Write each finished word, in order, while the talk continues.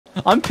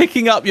I'm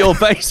picking up your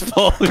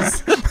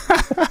baseballs.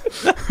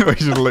 We're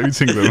just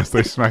looting them as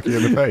they smack you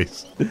in the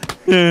face.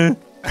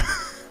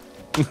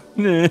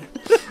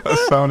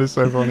 That sound is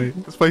so funny.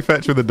 Let's play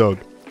fetch with the dog.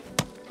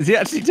 Is he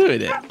actually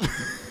doing it?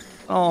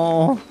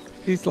 Oh,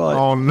 he's like...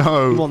 Oh,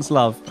 no. He wants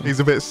love. He's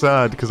a bit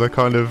sad because I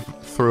kind of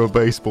threw a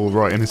baseball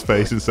right in his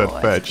face and said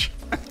fetch.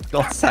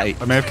 God's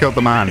sake. I may have killed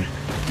the man.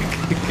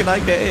 Can I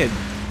get in?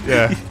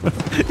 Yeah.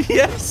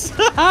 Yes.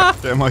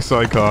 Get in my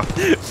sidecar.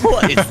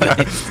 What is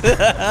this?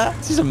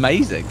 This is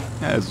amazing.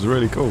 Yeah, this is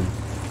really cool.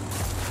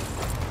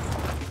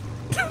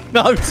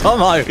 No,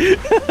 Tomo.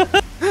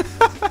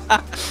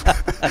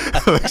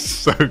 That looks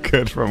so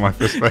good from my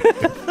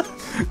perspective.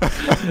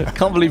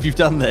 Can't believe you've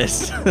done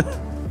this.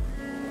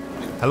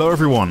 Hello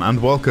everyone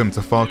and welcome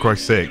to Far Cry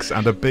 6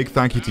 and a big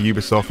thank you to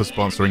Ubisoft for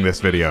sponsoring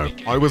this video.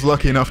 I was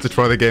lucky enough to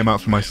try the game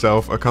out for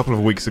myself a couple of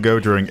weeks ago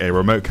during a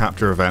remote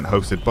capture event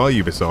hosted by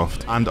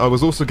Ubisoft, and I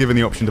was also given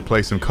the option to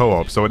play some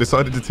co-op, so I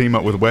decided to team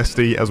up with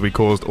Westy as we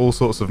caused all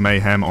sorts of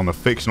mayhem on the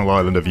fictional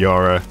island of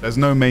Yara. There's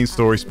no main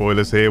story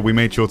spoilers here, we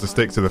made sure to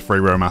stick to the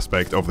free roam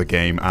aspect of the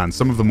game and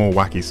some of the more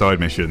wacky side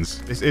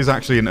missions. This is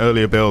actually an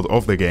earlier build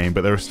of the game,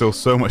 but there is still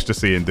so much to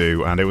see and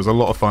do, and it was a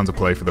lot of fun to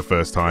play for the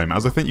first time,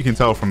 as I think you can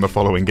tell from the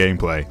following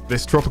gameplay.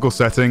 This tropical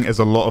setting is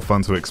a lot of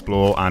fun to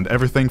explore, and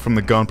everything from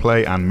the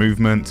gunplay and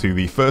movement to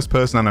the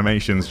first-person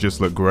animations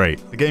just look great.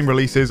 The game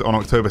releases on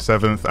October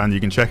 7th, and you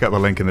can check out the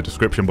link in the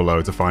description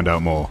below to find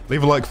out more.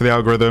 Leave a like for the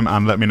algorithm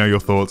and let me know your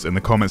thoughts in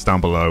the comments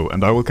down below,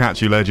 and I will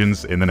catch you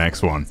legends in the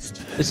next one.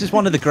 This is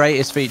one of the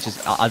greatest features.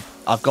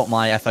 I've got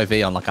my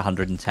FOV on like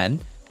 110.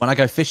 When I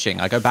go fishing,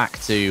 I go back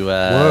to...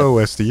 Whoa,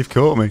 Westy, you've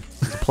caught me.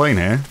 There's a plane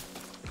here.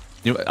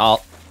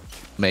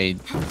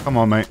 Come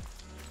on, mate.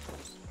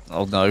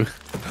 Oh, no.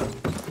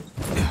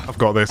 I've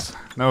got this.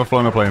 Never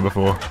flown a plane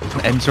before.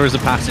 Enter as a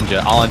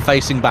passenger. Oh, I'm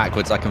facing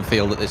backwards. I can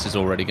feel that this is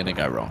already going to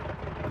go wrong.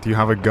 Do you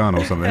have a gun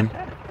or something?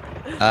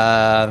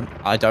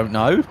 I don't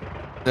know.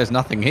 There's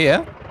nothing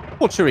here.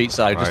 Or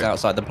chorizo just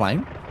outside the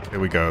plane. Here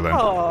we go then.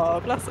 Oh,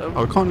 bless him.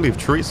 Oh, I can't leave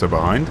chorizo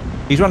behind.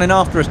 He's running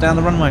after us down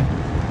the runway.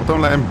 Well,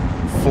 don't let him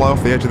fly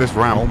off the edge of this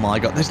ramp. Oh my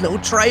god, there's little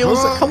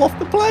trails that come off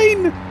the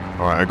plane.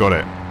 Alright, I got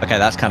it. Okay,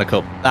 that's kind of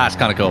cool. That's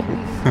kind of cool.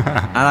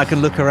 And I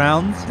can look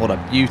around. What a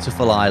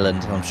beautiful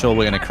island. I'm sure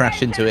we're going to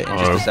crash into it in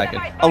just a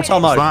second. Oh,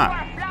 Tomo. What's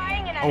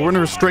that? Oh, we're in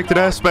a restricted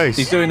airspace.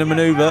 He's doing a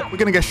maneuver. We're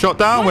going to get shot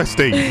down,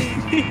 Westy.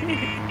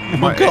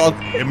 Oh, God.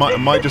 It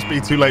might just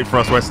be too late for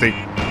us, Westy.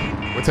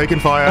 We're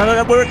taking fire.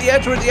 No, we're at the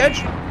edge. We're at the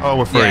edge. Oh,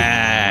 we're free.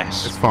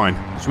 Yes. It's fine.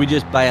 Should we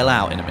just bail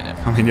out in a minute?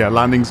 I mean, yeah,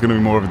 landing's going to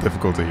be more of a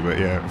difficulty, but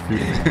yeah.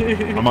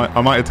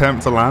 I might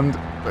attempt to land,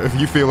 but if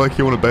you feel like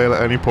you want to bail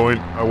at any point,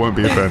 I won't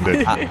be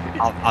offended.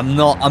 I'm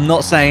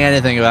not saying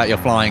anything about your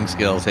flying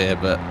skills here,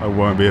 but I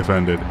won't be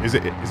offended. Is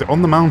it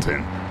on the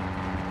mountain?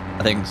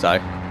 I think so.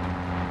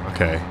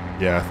 Okay.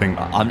 Yeah, I think.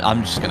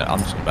 I'm just gonna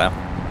bail.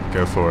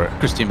 Go for it.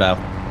 Christian Bale.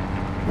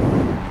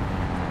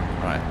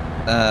 Right.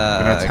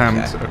 I'm gonna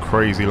attempt a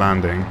crazy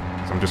landing.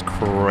 So I'm just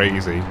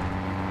crazy.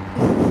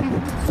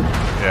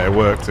 Yeah, it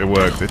worked. It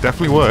worked. It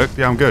definitely worked.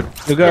 Yeah, I'm good.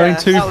 You're going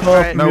too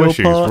far. No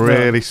issues.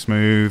 Really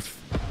smooth.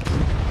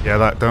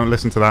 Yeah, don't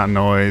listen to that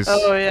noise.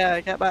 Oh yeah,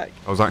 get back.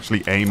 I was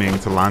actually aiming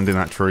to land in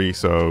that tree,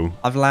 so...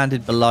 I've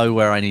landed below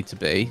where I need to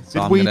be,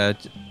 so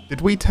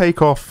Did we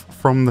take off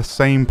from the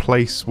same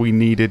place we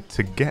needed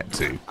to get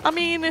to? I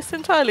mean, it's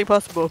entirely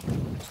possible.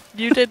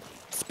 You did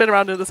spin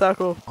around in a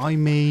circle. I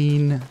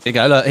mean... Here you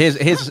go, look,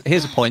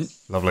 here's a point.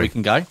 Lovely. We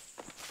can go.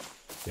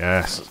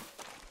 Yes.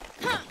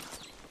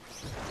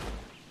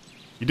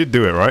 You did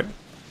do it, right?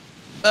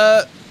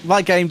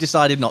 My game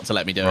decided not to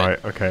let me do it.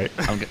 Right, okay.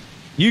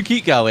 You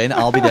keep going,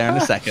 I'll be there in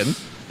a second.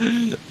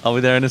 I'll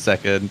be there in a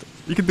second.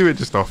 You can do it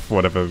just off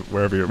wherever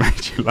it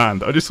made you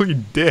land. I just saw you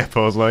dip.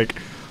 I was like,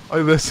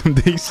 oh, there's some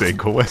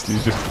desync, or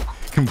Wesley's just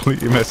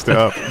completely messed it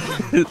up.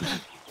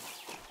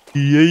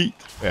 Yeet.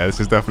 Yeah, this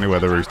is definitely where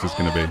the rooster's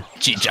going to be.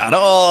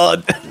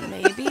 Chicharron!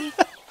 Maybe.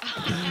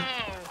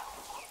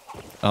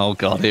 Oh,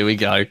 God, here we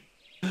go.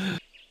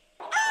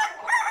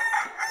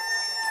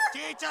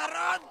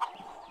 Chicharron!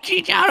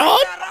 Chicharron!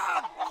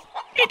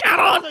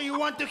 So you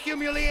want to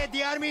humiliate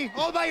the army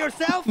all by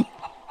yourself?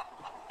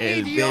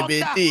 El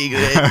bebé Idiota. tigre.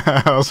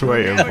 I was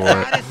waiting for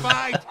it.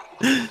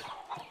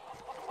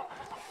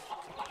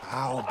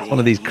 One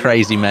of these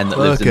crazy men that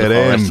lives in the Look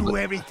at forest. him. Do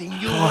everything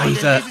you Oh,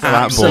 he's want. an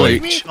That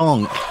absolute boy.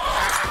 chonk.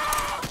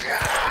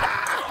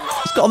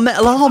 He's got a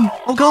metal arm.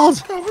 Oh, God.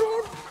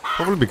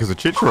 Probably because of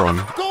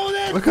Chicharron. Go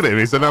there. Look at him.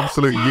 He's an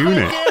absolute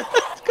unit.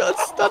 He's got a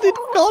studded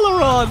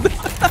collar on.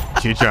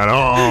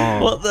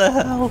 Chicharron. What the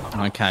hell?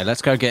 Okay,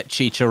 let's go get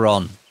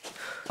Chicharron.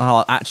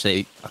 Oh,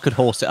 actually, I could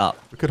horse it up.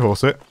 We could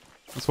horse it.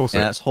 Let's horse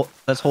Yeah, it.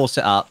 let's horse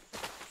it up.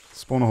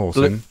 Spawn a horse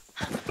in.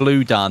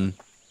 Blue done.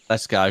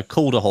 Let's go.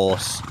 Called a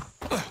horse.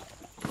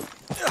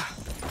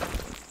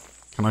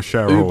 Can I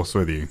share a horse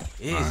with you?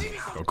 No,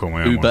 gotta call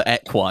my own Uber one.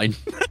 equine.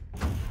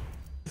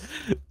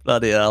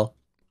 Bloody hell.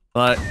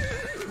 Right.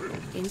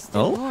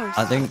 Oh,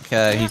 I think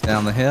he's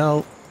down the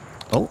hill.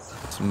 Oh,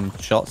 some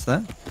shots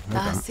there.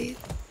 That's it.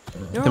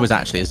 There was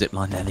actually a zip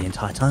line there the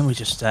entire time. We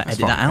just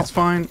edited that out. That's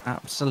fine.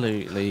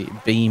 Absolutely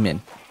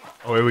beaming.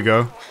 Oh, here we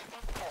go.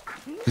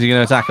 Is he going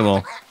to attack them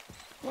all?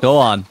 Go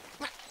on.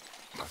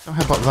 Don't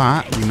headbutt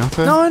that, you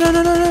nutter. No, no,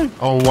 no, no, no.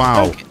 Oh,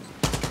 wow.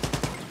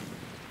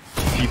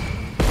 He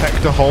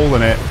pecked a hole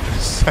in it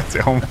and set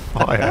it on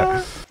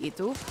fire.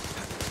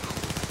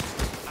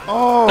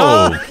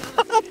 Oh!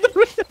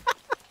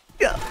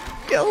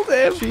 Killed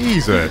him.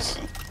 Jesus.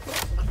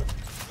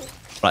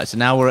 Right, so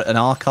now we're at an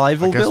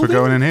archival I guess building. we're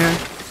going in here.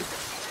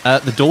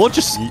 The door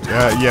just...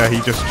 Yeah, he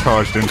just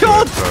charged into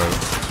God. it,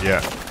 so,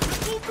 yeah.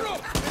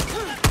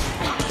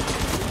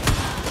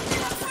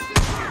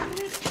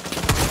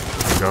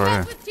 Go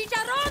right here.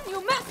 Chicharron,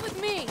 you mess with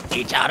me.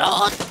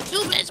 Chicharron,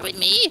 you mess with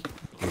me.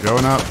 I'm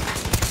going up.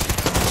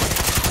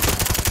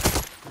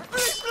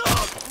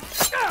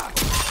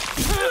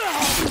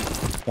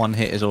 One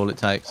hit is all it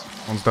takes.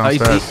 One's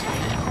downstairs.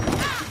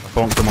 I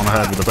bonked him on the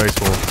head with a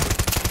baseball.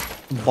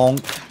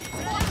 Bonk.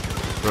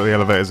 Go to the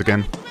elevators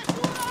again.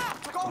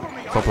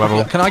 Top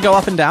level. Can I go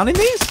up and down in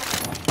these?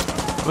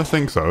 I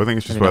think so. I think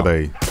it's just Maybe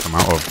where they come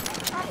out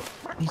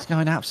of. He's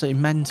going absolutely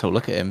mental.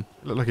 Look at him.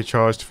 Look like he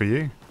charged for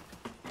you.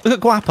 Look at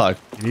Guapo.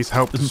 He needs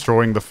help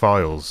destroying the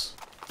files.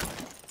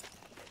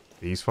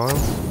 These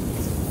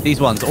files? These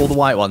ones, all the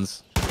white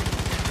ones.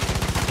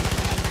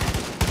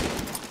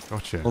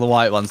 Gotcha. All the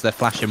white ones, they're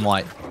flashing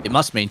white. It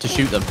must mean to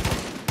shoot them.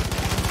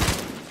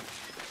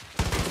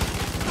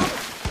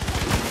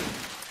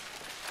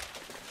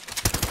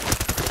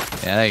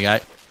 Yeah, there you go.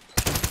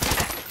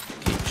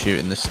 Keep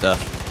shooting this stuff.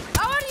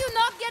 How are you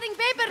not getting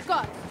paper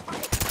cut?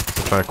 That's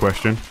a fair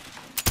question.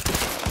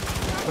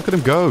 Look at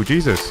him go,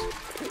 Jesus.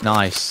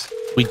 Nice.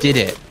 We did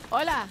it.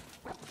 Hola.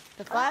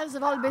 The files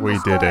have all been We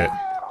did it.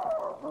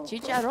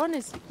 Chicharron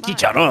is mine.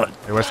 Chicharron.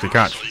 Hey, Wesley,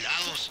 catch.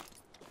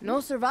 No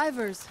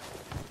survivors.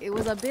 It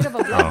was a bit of a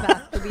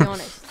bloodbath, to be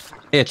honest.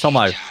 Here,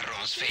 Tomo.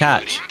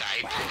 Catch.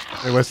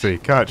 Hey, Wesley,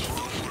 catch.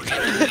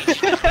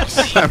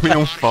 Set me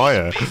on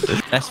fire.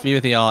 Best view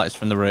of the art is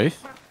from the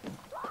roof.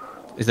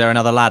 Is there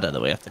another ladder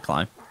that we have to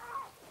climb?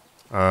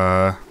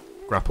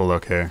 Grapple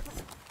look here.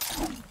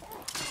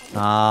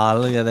 Ah,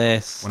 look at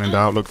this. When in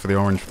doubt, look for the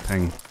orange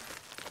thing.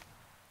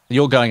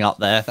 You're going up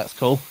there. That's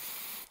cool.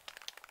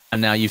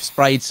 And now you've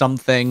sprayed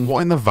something.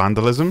 What in the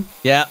vandalism?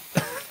 Yeah.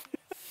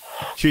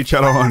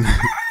 Chicharron.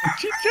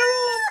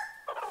 Chicharron.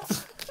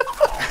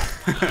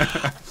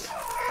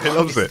 He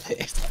loves it.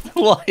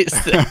 What is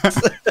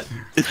this?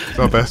 It's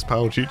our best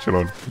pal,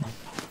 Chicharron.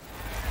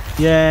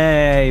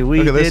 Yay, we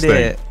Look at this did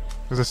thing. it.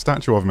 There's a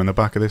statue of him in the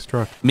back of this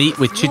truck. Meet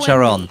with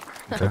Chicharron.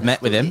 I've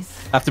met with him.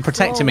 I have to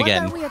protect him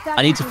again.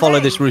 I need to follow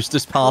this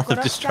rooster's path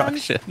of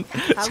destruction.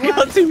 So we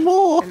can't do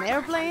more. An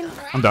airplane?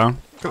 I'm down.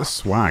 Look at the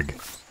swag.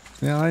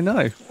 Yeah, I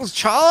know. What's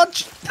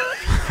charge?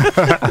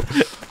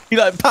 He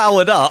like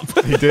powered up.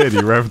 He did. He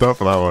revved up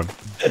for that one.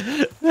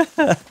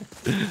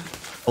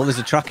 Oh, there's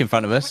a truck in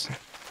front of us.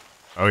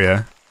 Oh,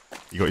 yeah.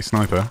 You got your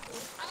sniper.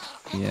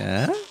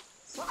 Yeah.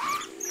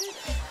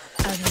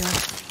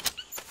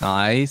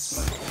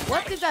 Nice.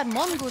 What did that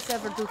mongoose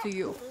ever do to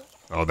you?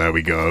 Oh, there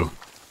we go.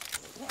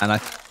 And I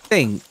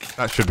think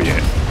That should be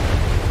it.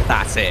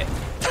 that's it.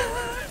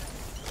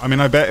 I mean,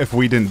 I bet if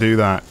we didn't do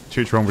that,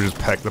 Chicharron would just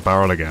peck the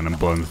barrel again and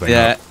blow the thing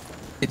Yeah. up.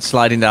 It's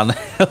sliding down the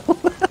hill.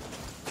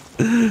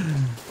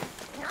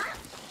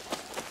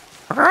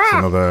 It's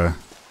another...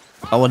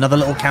 Oh, another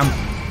little camp.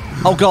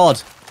 Oh,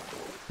 God.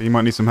 But you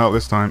might need some help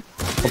this time.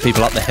 Got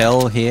people up the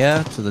hill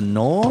here to the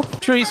north.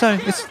 Chorizo,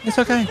 it's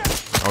okay.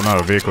 Oh, no.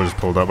 A vehicle just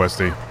pulled up,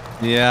 Westy.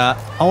 Yeah.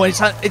 Oh, it's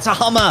a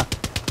Hummer.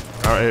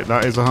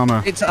 That is a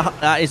Hummer.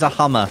 That is a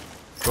Hummer.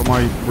 Got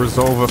my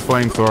Resolver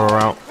flamethrower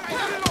out.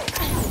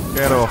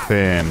 Get off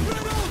him.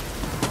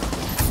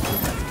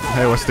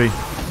 Hey, Westy.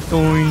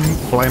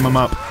 Flame him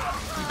up.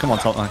 Come on,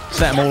 Top Man.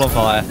 Set them all on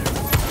fire.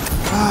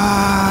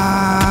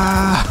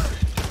 Ah!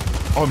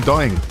 Oh, I'm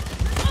dying.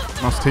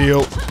 Must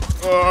heal.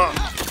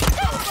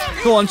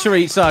 Go on,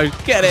 Chorizo.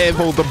 Get him.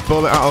 Pulled the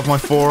bullet out of my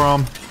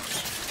forearm.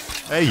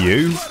 Hey,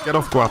 you. Get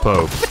off,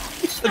 Guapo.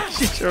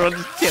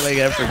 Chicharron's killing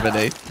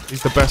everybody.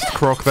 He's the best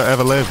croc that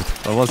ever lived.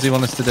 Well, what does he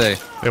want us to do?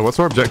 Yeah, what's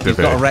our objective He's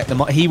got here? to wreck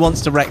the he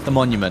wants to wreck the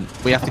monument.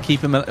 We have to keep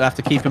him.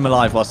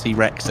 Alive whilst he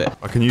wrecks it.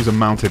 I can use a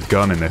mounted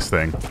gun in this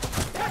thing.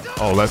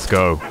 Oh, let's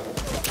go.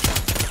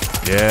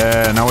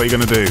 Yeah, now what are you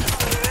going to do?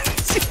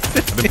 I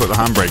didn't put the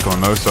handbrake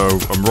on, though, so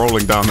I'm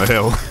rolling down the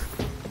hill.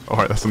 All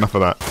right, that's enough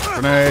of that.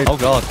 Grenade. Oh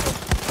God.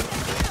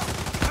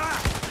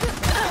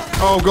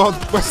 Oh, God,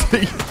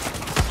 Wesley.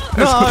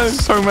 There's No.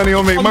 so many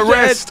on me. I'm My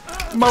dead. wrist.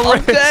 My I'm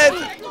wrist. dead.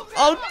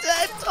 I'm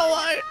dead.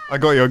 Tomo. I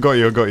got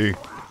you.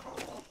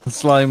 I'm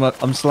slowing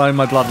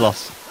my blood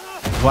loss.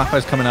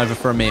 Guapo's coming over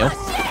for a meal.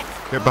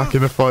 Get back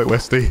in the fight,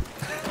 Westy.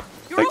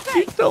 Thank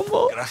you,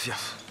 Tomo.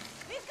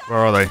 Where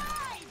are they?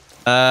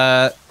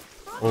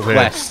 All here.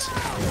 West.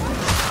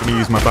 I'm gonna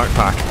use my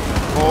backpack.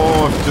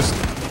 Oh, I've just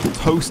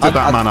toasted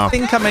that man I up.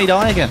 think I may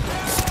die again.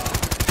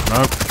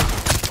 Nope.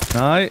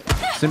 No,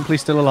 simply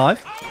still alive.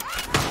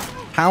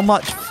 How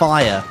much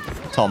fire,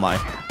 Tomo?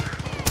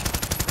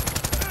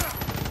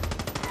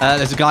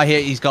 There's a guy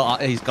here. He's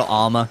got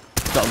armor.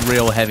 Got a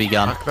real heavy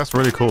gun. That's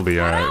really cool. The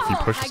if you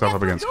push yourself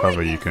up against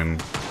cover, you can.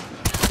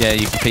 Yeah,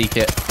 you can peek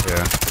it.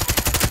 Yeah.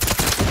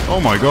 Oh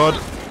my god.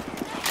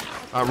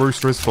 That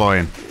rooster is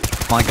flying.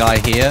 My guy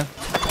here.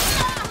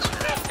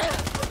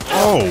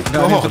 Oh,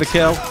 Going in for god. the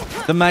kill.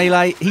 The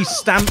melee. He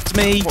stamped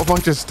me. What have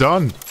I just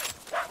done?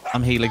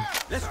 I'm healing.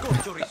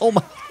 Oh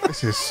my.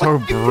 This is so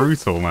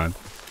brutal, man.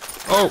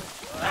 Oh,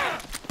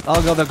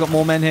 Oh god, they've got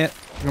more men here.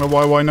 I'm gonna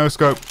YY no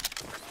scope.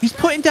 He's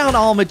putting down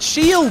armored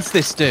shields,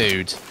 this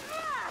dude.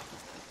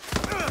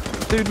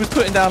 Dude was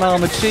putting down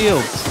armored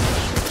shields.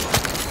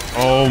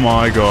 Oh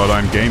my god,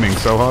 I'm gaming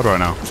so hard right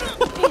now.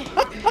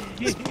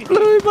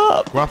 Blew him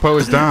up. Guapo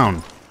is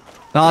down.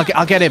 No,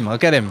 I'll get him. I'll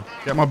get him.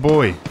 Get my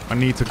boy. I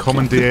need to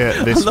commandeer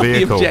this I love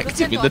vehicle. the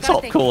objective in the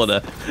top corner.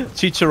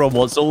 Chicharon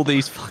wants all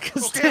these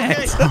fuckers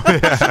dead.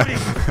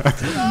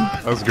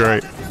 That's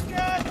great.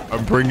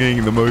 I'm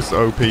bringing the most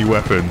OP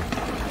weapon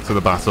to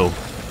the battle.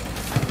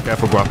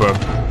 Careful, Guapo.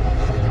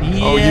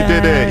 Oh, you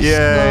did it.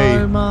 Yay.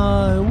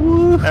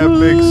 Slow-mo.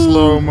 Epic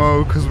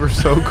slow-mo, because we're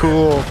so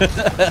cool.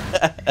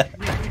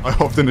 I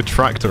hopped in a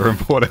tractor and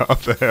poured it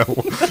up the hill.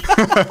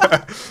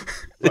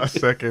 Last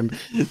second.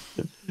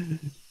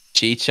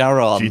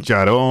 Chicharon.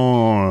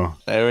 Chicharron.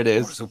 There it Por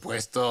is.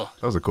 supuesto.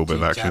 That was a cool bit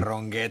of action.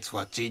 Chicharrón gets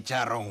what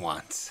Chicharrón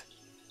wants.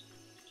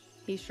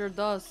 He sure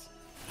does.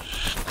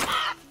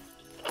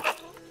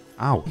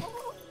 Ow.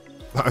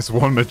 That is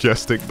one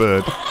majestic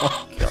bird.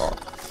 Oh, God.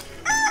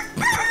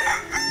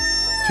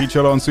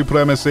 Chicharron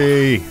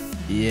supremacy.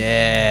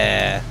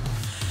 Yeah.